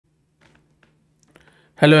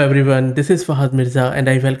Hello everyone, this is Fahad Mirza and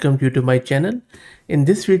I welcome you to my channel. In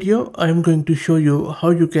this video, I am going to show you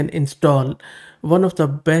how you can install one of the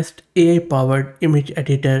best AI powered image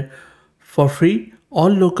editor for free,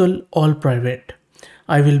 all local, all private.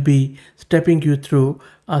 I will be stepping you through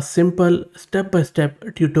a simple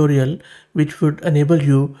step-by-step tutorial which would enable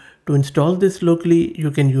you to install this locally.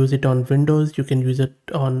 You can use it on Windows, you can use it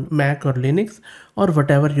on Mac or Linux or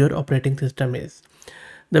whatever your operating system is.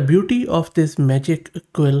 The beauty of this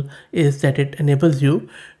MagicQuill is that it enables you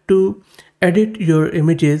to edit your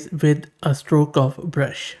images with a stroke of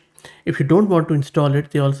brush. If you don't want to install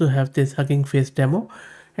it, they also have this Hugging Face demo,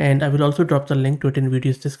 and I will also drop the link to it in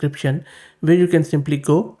video's description, where you can simply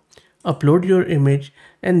go, upload your image,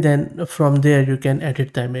 and then from there you can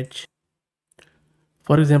edit the image.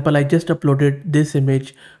 For example, I just uploaded this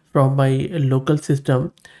image from my local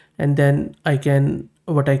system, and then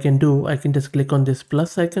what I can do, I can just click on this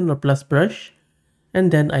plus icon or plus brush,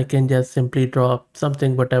 and then I can just simply draw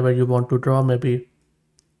something, whatever you want to draw. Maybe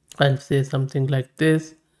I'll say something like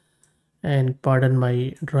this, and pardon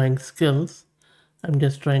my drawing skills. I'm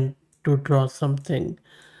just trying to draw something,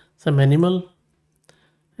 some animal,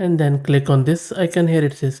 and then click on this icon here.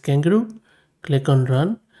 It says kangaroo. Click on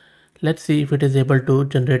run. Let's see if it is able to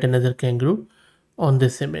generate another kangaroo on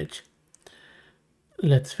this image.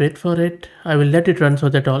 Let's wait for it. I will let it run so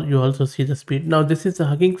that you also see the speed. Now this is a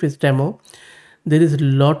Hugging Face demo. There is a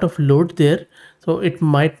lot of load there, so it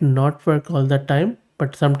might not work all the time,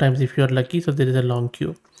 but sometimes if you are lucky, so there is a long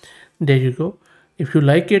queue. There you go. If you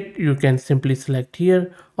like it, you can simply select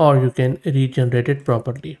here, or you can regenerate it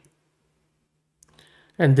properly.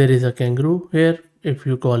 And there is a kangaroo here if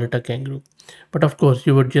you call it a kangaroo, but of course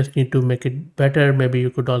you would just need to make it better. Maybe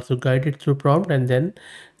you could also guide it through prompt, and then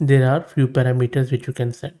there are few parameters which you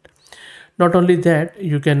can set. Not only that,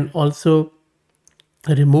 you can also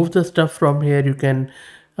remove the stuff from here. You can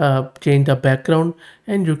change the background,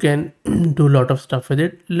 and you can do a lot of stuff with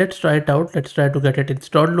it. Let's try it out. Let's try to get it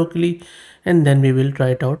installed locally, and then we will try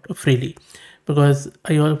it out freely, because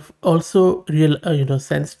I also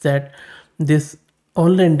sense that this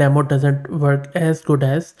online demo doesn't work as good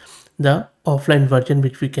as the offline version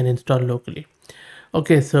which we can install locally.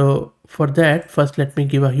 Okay, so for that, first let me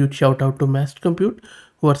give a huge shout out to Mast Compute,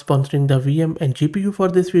 who are sponsoring the VM and GPU for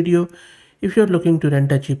this video. If you're looking to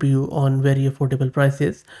rent a GPU on very affordable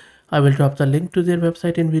prices, I will drop the link to their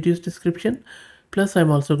website in video's description. Plus, I'm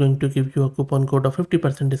also going to give you a coupon code of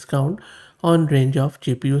 50% discount on range of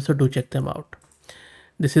GPU, so do check them out.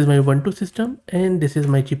 This is my Ubuntu system, and this is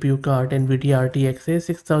my GPU card, NVIDIA RTX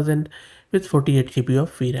A6000 with 48 GB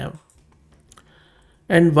of VRAM.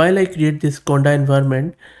 And while I create this Conda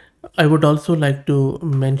environment, I would also like to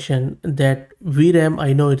mention that VRAM,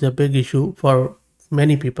 I know it's a big issue for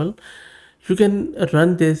many people. You can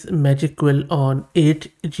run this MagicQuill on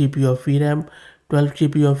 8 GB of VRAM, 12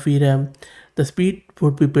 GB of VRAM. The speed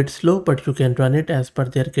would be a bit slow, but you can run it as per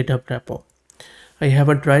their GitHub repo. I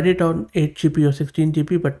haven't tried it on 8 GB or 16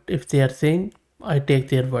 GB, but if they are saying, I take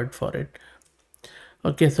their word for it.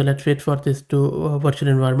 Okay, so let's wait for this virtual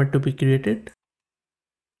environment to be created.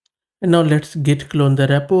 And now let's git clone the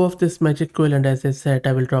repo of this MagicQuill, and as I said,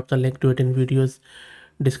 I will drop the link to it in video's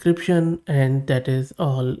description, and that is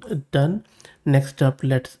all done. Next up,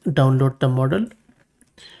 let's download the model.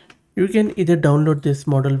 You can either download this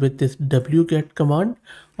model with this wget command,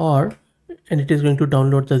 and it is going to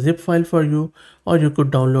download the zip file for you, or you could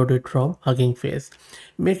download it from Hugging Face.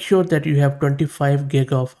 Make sure that you have 25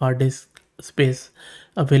 gig of hard disk space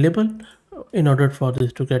available in order for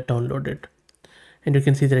this to get downloaded. And you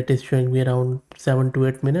can see that it is showing me around 7 to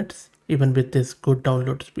 8 minutes, even with this good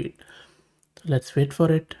download speed. So let's wait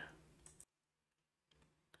for it.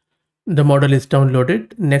 The model is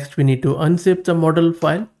downloaded. Next, we need to unzip the model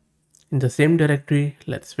file in the same directory.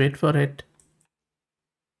 Let's wait for it.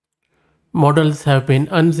 Models have been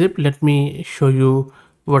unzipped. Let me show you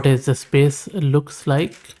what is the space looks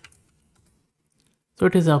like. So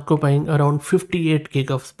it is occupying around 58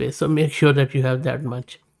 gig of space. So make sure that you have that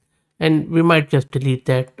much. And we might just delete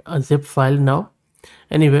that zip file now.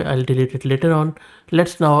 Anyway, I'll delete it later on.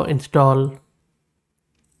 Let's now install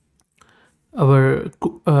our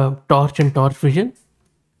torch and torch vision.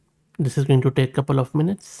 This is going to take a couple of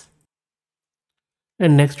minutes.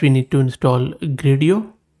 And next we need to install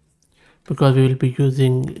Gradio, because we will be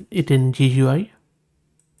using it in GUI.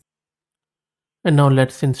 And now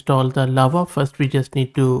let's install the lava. First, we just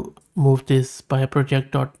need to move this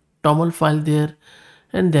pyproject.toml file there,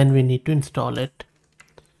 and then we need to install it.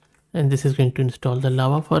 And this is going to install the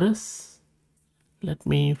lava for us. Let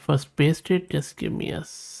me first paste it. Just give me a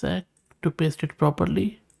sec to paste it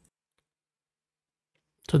properly.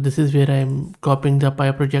 So this is where I'm copying the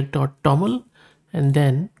pyproject.toml, and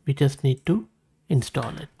then we just need to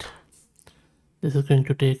install it. This is going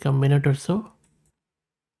to take a minute or so.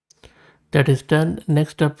 That is done.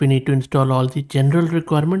 Next up, we need to install all the general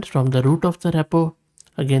requirements from the root of the repo.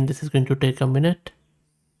 Again, this is going to take a minute.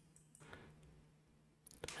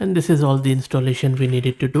 And this is all the installation we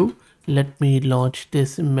needed to do. Let me launch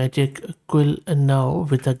this MagicQuill now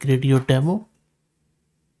with a Gradio demo.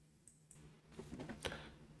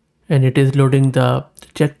 And it is loading the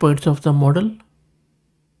checkpoints of the model.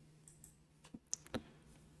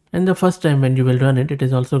 And the first time when you will run it, it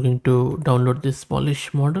is also going to download this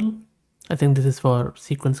smallish model. I think this is for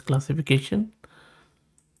sequence classification.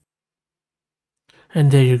 And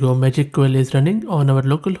there you go, MagicQuill is running on our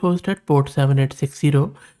local host at port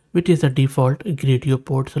 7860, which is the default Gradio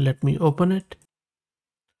port. So let me open it.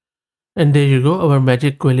 And there you go, our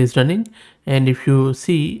MagicQuill is running. And if you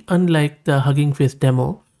see, unlike the Hugging Face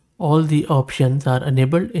demo, all the options are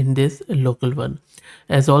enabled in this local one.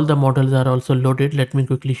 As all the models are also loaded, let me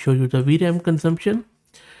quickly show you the VRAM consumption.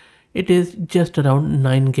 It is just around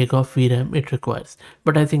 9 gig of VRAM it requires,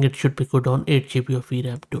 but I think it should be good on 8 GB of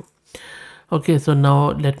VRAM too. Okay, so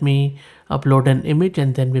now let me upload an image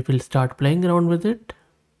and then we will start playing around with it.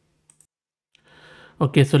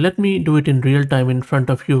 Okay, so let me do it in real time in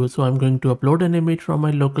front of you. So I'm going to upload an image from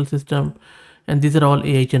my local system, and these are all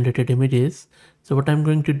AI generated images. So what I'm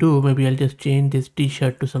going to do, maybe I'll just change this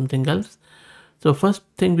t-shirt to something else. So first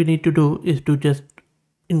thing we need to do is to just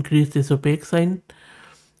increase this opaque sign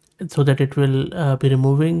so that it will be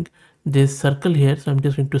removing this circle here. So I'm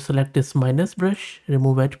just going to select this minus brush,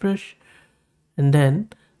 remove edge brush, and then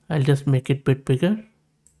I'll just make it a bit bigger.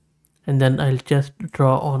 And then I'll just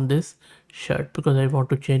draw on this shirt because I want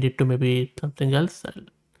to change it to maybe something else.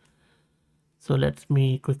 So let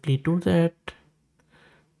me quickly do that.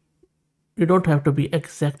 You don't have to be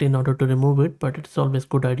exact in order to remove it, but it's always a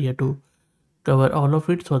good idea to cover all of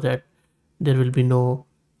it so that there will be no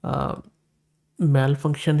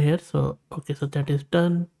malfunction here. So okay, so that is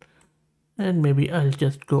done. And maybe I'll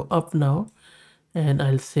just go up now and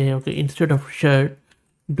I'll say, okay, instead of shirt,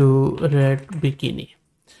 do red bikini.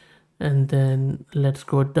 And then let's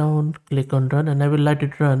go down, click on run, and I will let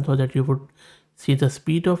it run so that you would see the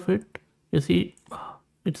speed of it. You see,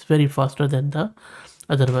 it's very faster than the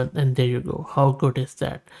other one. And there you go. How good is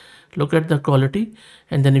that? Look at the quality.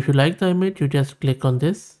 And then if you like the image, you just click on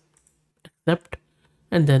this, accept,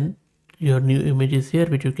 and then your new image is here,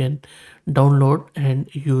 which you can download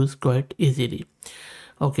and use quite easily.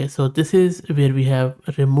 Okay, so this is where we have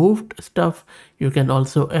removed stuff. You can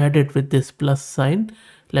also add it with this plus sign.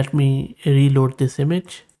 Let me reload this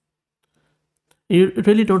image. You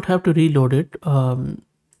really don't have to reload it.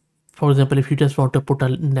 For example, if you just want to put a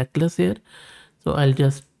necklace here, so I'll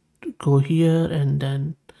just go here and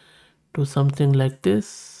then do something like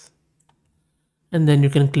this. And then you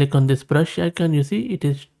can click on this brush icon. You see, it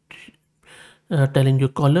is telling you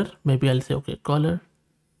color. Maybe I'll say, okay, color.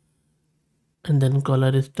 And then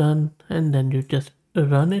color is done. And then you just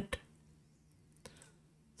run it.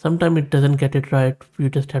 Sometimes it doesn't get it right. You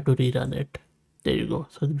just have to rerun it. There you go.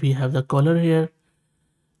 So we have the color here.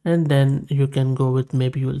 And then you can go with,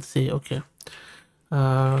 maybe you will say, okay,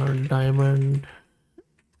 diamond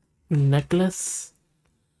necklace.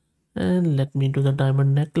 And let me do the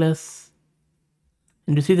diamond necklace.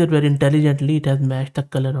 And you see that very intelligently it has matched the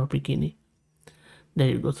color of bikini. There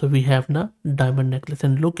you go. So we have now diamond necklace,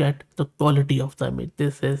 and look at the quality of the image.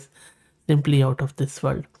 This is simply out of this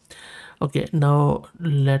world. Okay, now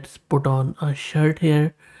let's put on a shirt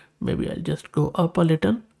here. Maybe I'll just go up a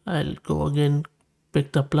little. I'll go again,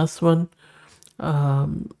 pick the plus one,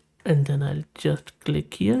 and then I'll just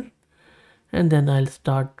click here, and then I'll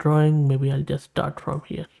start drawing. Maybe I'll just start from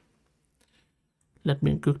here. Let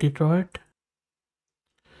me quickly draw it.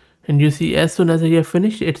 And you see, as soon as I have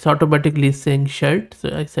finished, it's automatically saying shirt.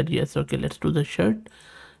 So I said yes. Okay, let's do the shirt.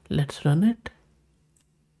 Let's run it.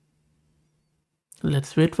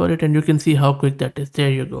 Let's wait for it, and you can see how quick that is.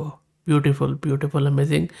 There you go. Beautiful, beautiful,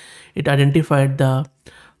 amazing. It identified the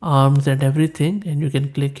arms and everything, and you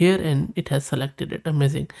can click here and it has selected it.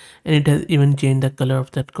 Amazing. And it has even changed the color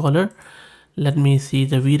of that collar. Let me see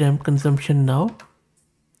the VRAM consumption now.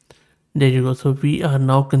 There you go. So we are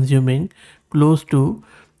now consuming close to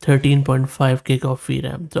 13.5 gig of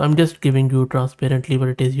VRAM. So I'm just giving you transparently what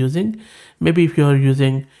it is using. Maybe if you're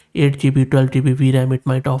using 8 GB, 12 GB VRAM, it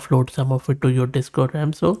might offload some of it to your disk or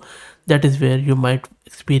RAM. So that is where you might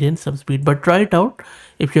experience some speed, but try it out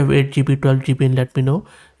if you have 8 GB, 12 GB, and let me know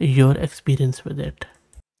your experience with it.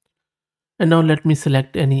 And now let me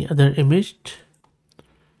select any other image.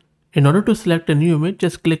 In order to select a new image,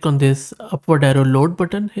 just click on this upward arrow load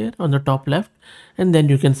button here on the top left, and then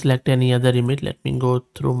you can select any other image. Let me go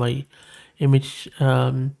through my image,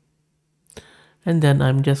 and then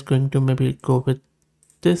I'm just going to maybe go with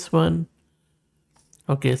this one.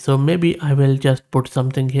 Okay, so maybe I will just put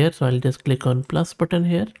something here. So I'll just click on plus button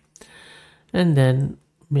here, and then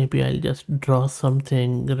maybe I'll just draw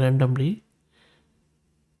something randomly.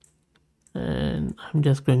 And I'm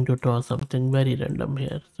just going to draw something very random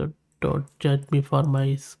here. So don't judge me for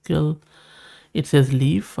my skill. It says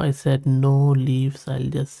leaf. I said no leaves. I'll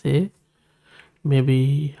just say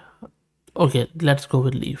maybe, okay, let's go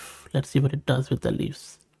with leaf. Let's see what it does with the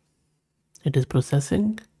leaves. It is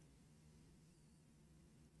processing.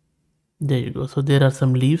 There you go. So there are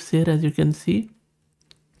some leaves here, as you can see.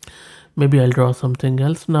 Maybe I'll draw something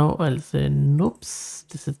else now. I'll say nope,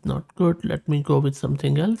 this is not good. Let me go with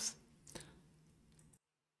something else.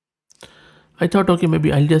 I thought, okay,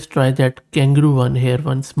 maybe I'll just try that kangaroo one here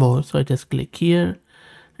once more. So I just click here,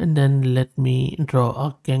 and then let me draw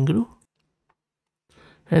a kangaroo.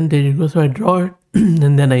 And there you go. So I draw it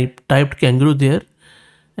and then I typed kangaroo there,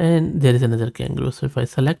 and there is another kangaroo. So if I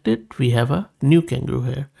select it, we have a new kangaroo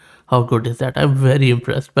here. How good is that? I'm very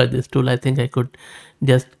impressed by this tool. I think I could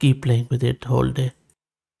just keep playing with it whole day.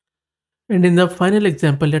 And in the final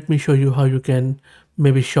example, let me show you how you can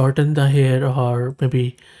maybe shorten the hair or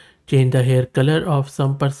maybe change the hair color of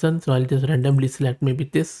some person. So I'll just randomly select maybe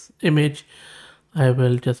this image. I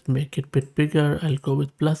will just make it a bit bigger. I'll go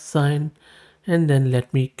with plus sign, and then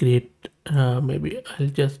let me create, maybe I'll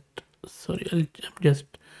just, sorry, I'm just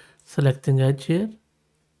selecting edge here.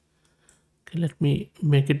 Okay, let me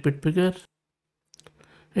make it a bit bigger.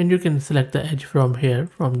 And you can select the edge from here,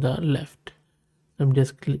 from the left. I'm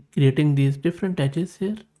just creating these different edges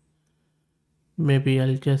here. Maybe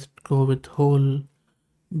I'll just go with whole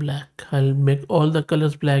black. I'll make all the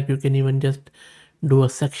colors black. You can even just do a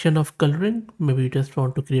section of coloring. Maybe you just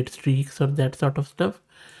want to create streaks or that sort of stuff.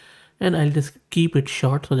 And I'll just keep it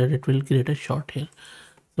short so that it will create a short here.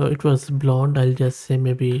 So it was blonde. I'll just say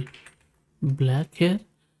maybe black here.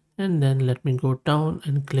 And then let me go down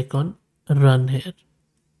and click on run here.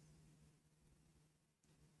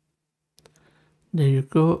 There you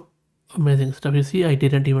go. Amazing stuff. You see, I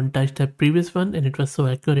didn't even touch the previous one and it was so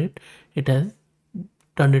accurate. It has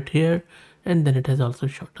done it here, and then it has also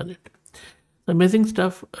shortened it. Amazing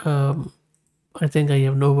stuff. I think I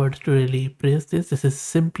have no words to really praise this. This is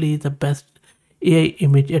simply the best AI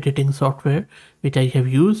image editing software which I have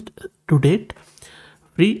used to date.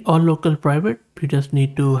 Free or local private. You just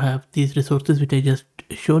need to have these resources which I just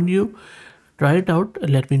shown you. Try it out.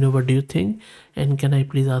 Let me know what do you think, and can I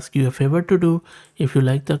please ask you a favor to do? If you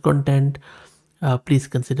like the content, please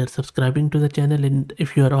consider subscribing to the channel, and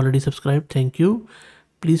if you are already subscribed, thank you.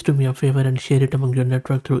 Please do me a favor and share it among your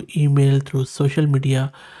network through email, through social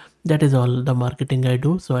media. That is all the marketing I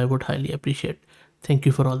do, so I would highly appreciate. Thank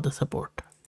you for all the support.